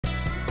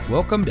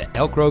Welcome to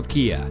Elk Grove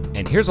Kia,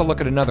 and here's a look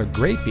at another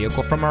great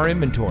vehicle from our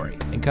inventory,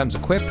 and comes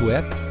equipped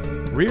with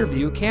rear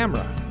view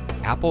camera,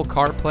 Apple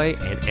CarPlay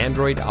and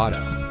Android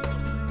Auto,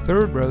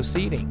 third row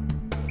seating,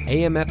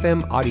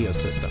 AM/FM audio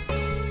system,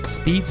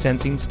 speed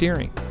sensing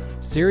steering,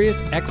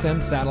 Sirius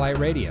XM satellite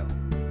radio,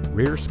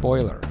 rear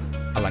spoiler,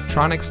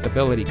 electronic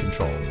stability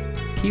control,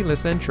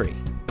 keyless entry,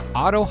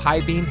 auto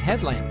high beam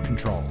headlamp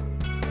control.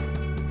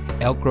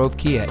 Elk Grove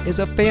Kia is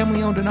a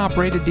family-owned and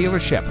operated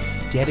dealership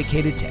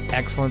dedicated to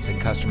excellence in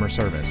customer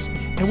service,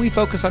 and we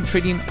focus on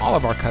treating all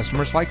of our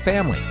customers like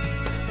family.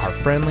 Our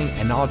friendly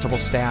and knowledgeable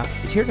staff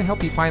is here to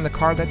help you find the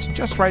car that's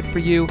just right for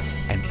you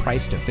and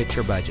priced to fit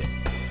your budget.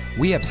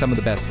 We have some of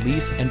the best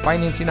lease and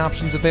financing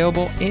options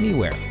available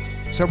anywhere.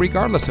 So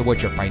regardless of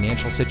what your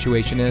financial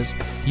situation is,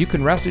 you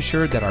can rest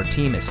assured that our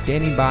team is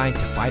standing by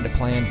to find a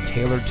plan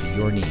tailored to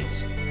your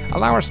needs.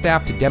 Allow our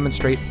staff to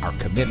demonstrate our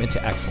commitment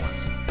to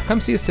excellence. Come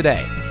see us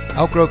today.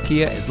 Elk Grove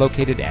Kia is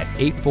located at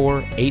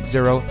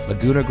 8480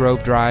 Laguna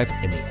Grove Drive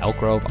in the Elk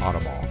Grove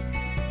Auto Mall.